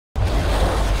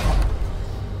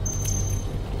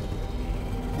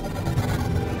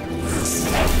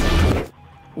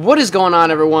What is going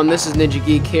on, everyone? This is Ninja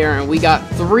Geek here, and we got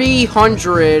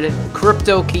 300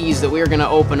 crypto keys that we are going to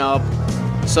open up.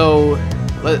 So,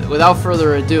 without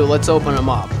further ado, let's open them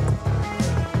up.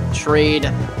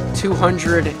 Trade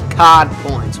 200 COD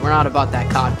points. We're not about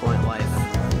that COD point life.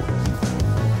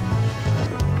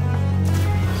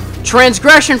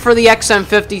 Transgression for the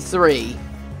XM53.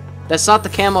 That's not the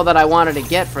camo that I wanted to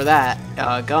get for that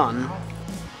gun.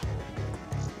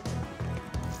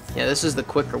 Yeah, this is the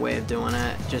quicker way of doing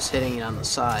it. Just hitting it on the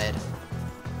side.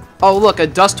 Oh, look, a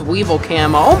Dust Weevil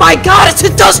camo. Oh my god, it's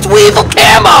a Dust Weevil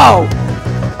camo!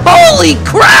 Holy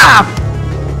crap!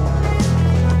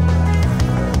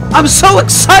 I'm so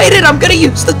excited! I'm gonna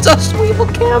use the Dust Weevil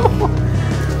camo!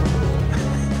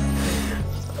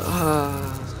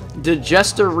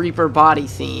 Digester Reaper body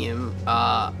theme.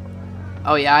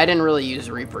 Oh yeah, I didn't really use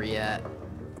Reaper yet.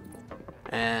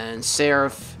 And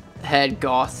Seraph head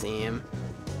goth theme.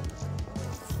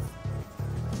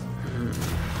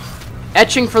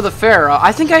 Etching for the Pharaoh.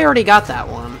 I think I already got that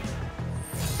one.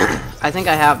 I think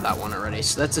I have that one already,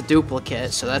 so that's a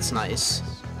duplicate, so that's nice.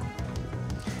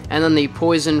 And then the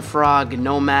Poison Frog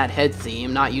Nomad head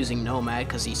theme. Not using Nomad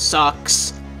because he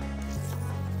sucks.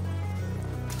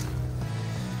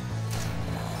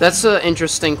 That's an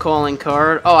interesting calling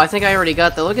card. Oh, I think I already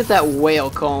got that. Look at that whale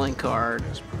calling card.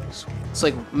 It's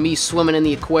like me swimming in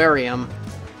the aquarium.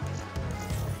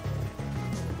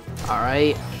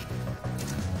 Alright.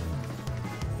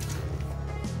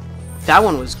 That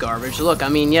one was garbage. Look, I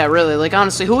mean, yeah, really, like,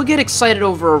 honestly, who would get excited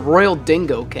over a Royal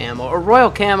Dingo camo? Or Royal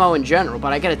Camo in general,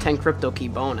 but I get a 10 crypto key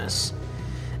bonus.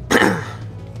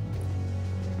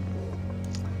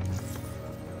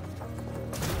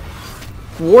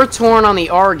 War Torn on the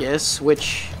Argus,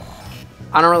 which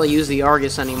I don't really use the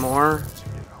Argus anymore.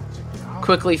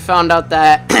 Quickly found out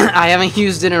that I haven't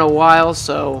used it in a while,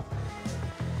 so...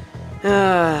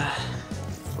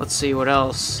 let's see, what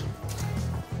else?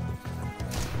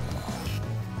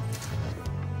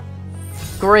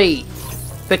 Great.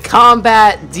 The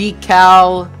combat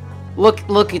decal.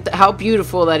 Look at how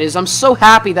beautiful that is. I'm so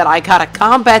happy that I got a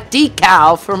combat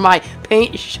decal for my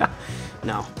paint shop.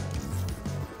 No.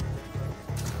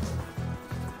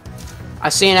 I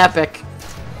see an epic.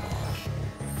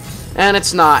 And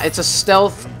it's not. It's a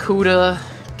stealth Kuda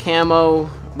camo.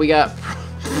 We got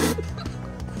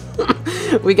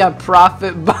we got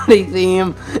Prophet body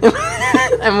theme.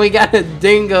 And we got a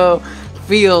Dingo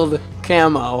field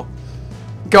camo.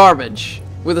 Garbage.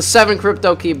 With a 7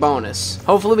 crypto key bonus.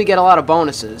 Hopefully we get a lot of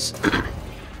bonuses.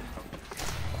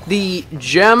 The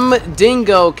Gem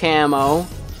Dingo camo,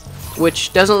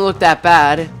 which doesn't look that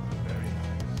bad.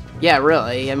 Yeah,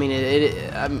 really. I mean,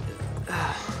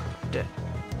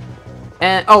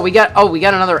 and we got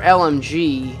another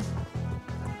LMG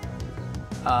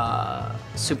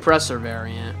suppressor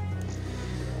variant.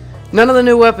 None of the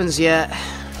new weapons yet.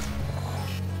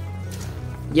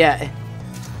 Yeah.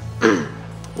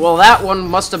 Well, that one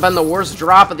must have been the worst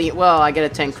drop of the... Well, I get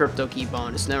a 10 crypto key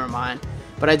bonus. Never mind.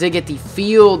 But I did get the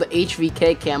Field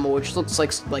HVK camo, which looks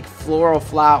like floral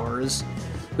flowers.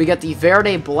 We got the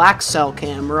Verde Black Cell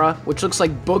camera, which looks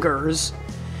like boogers.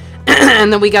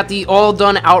 And then we got the All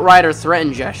Done Outrider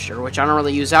Threaten Gesture, which I don't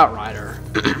really use Outrider.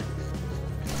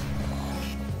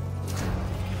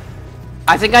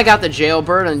 I think I got the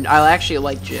Jailbird, and I actually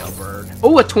like Jailbird.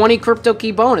 Oh, a 20 crypto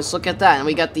key bonus. Look at that. And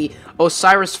we got the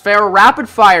Osiris Pharaoh Rapid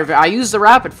Fire. I use the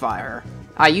Rapid Fire.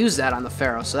 I use that on the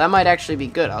Pharaoh, so that might actually be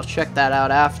good. I'll check that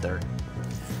out after.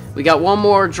 We got one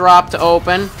more drop to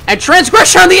open. And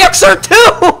Transgression on the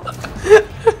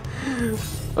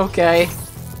XR2! Okay.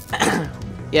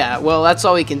 Yeah, well, that's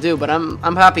all we can do, but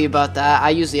I'm happy about that.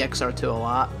 I use the XR2 a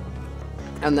lot.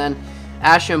 And then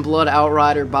Ash and Blood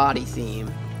Outrider body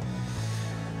theme.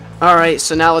 Alright,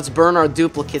 so now let's burn our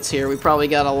duplicates here. We probably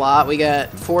got a lot. We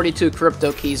got 42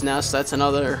 crypto keys now, so that's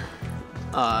another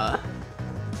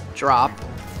drop.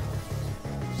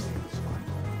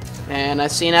 And I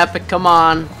see an epic, come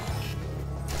on.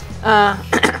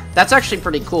 That's actually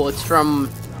pretty cool. It's from...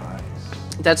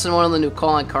 That's one of the new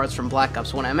calling cards from Black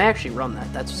Ops 1. I may actually run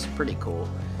that. That's pretty cool.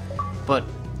 But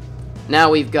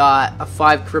now we've got a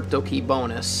 5 crypto key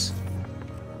bonus.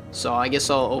 So I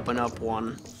guess I'll open up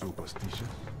one.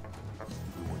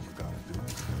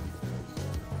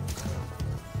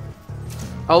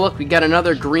 Oh look, we got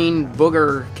another green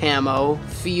booger camo,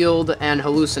 field and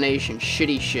hallucination,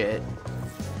 shitty shit.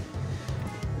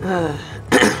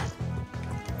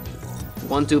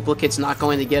 One duplicate's not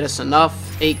going to get us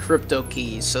enough. 8 crypto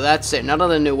keys, so that's it. None of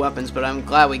the new weapons, but I'm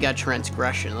glad we got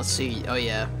transgression. Let's see. Oh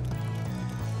yeah.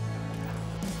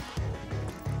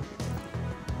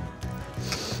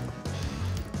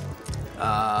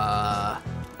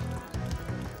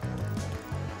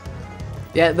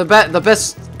 Yeah, the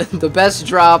best the best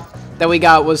drop that we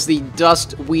got was the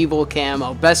Dust Weevil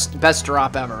Camo. Best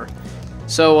drop ever.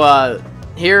 So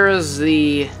here is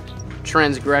the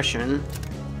Transgression.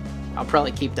 I'll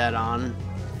probably keep that on.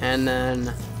 And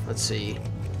then let's see.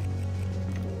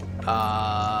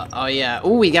 Oh yeah.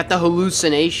 Ooh, we got the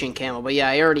Hallucination Camo, but yeah,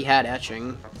 I already had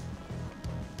Etching.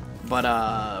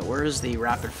 But where's the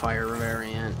Rapid Fire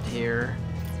variant here?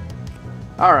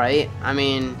 Alright, I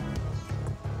mean,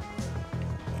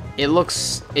 it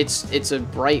looks, it's a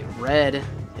bright red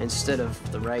instead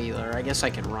of the regular. I guess I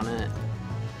can run it.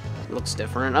 It looks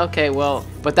different. Okay, well,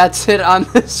 but that's it on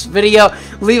this video.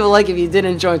 Leave a like if you did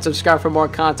enjoy and subscribe for more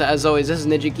content. As always, this is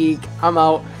Ninja Geek. I'm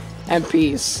out, and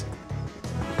peace.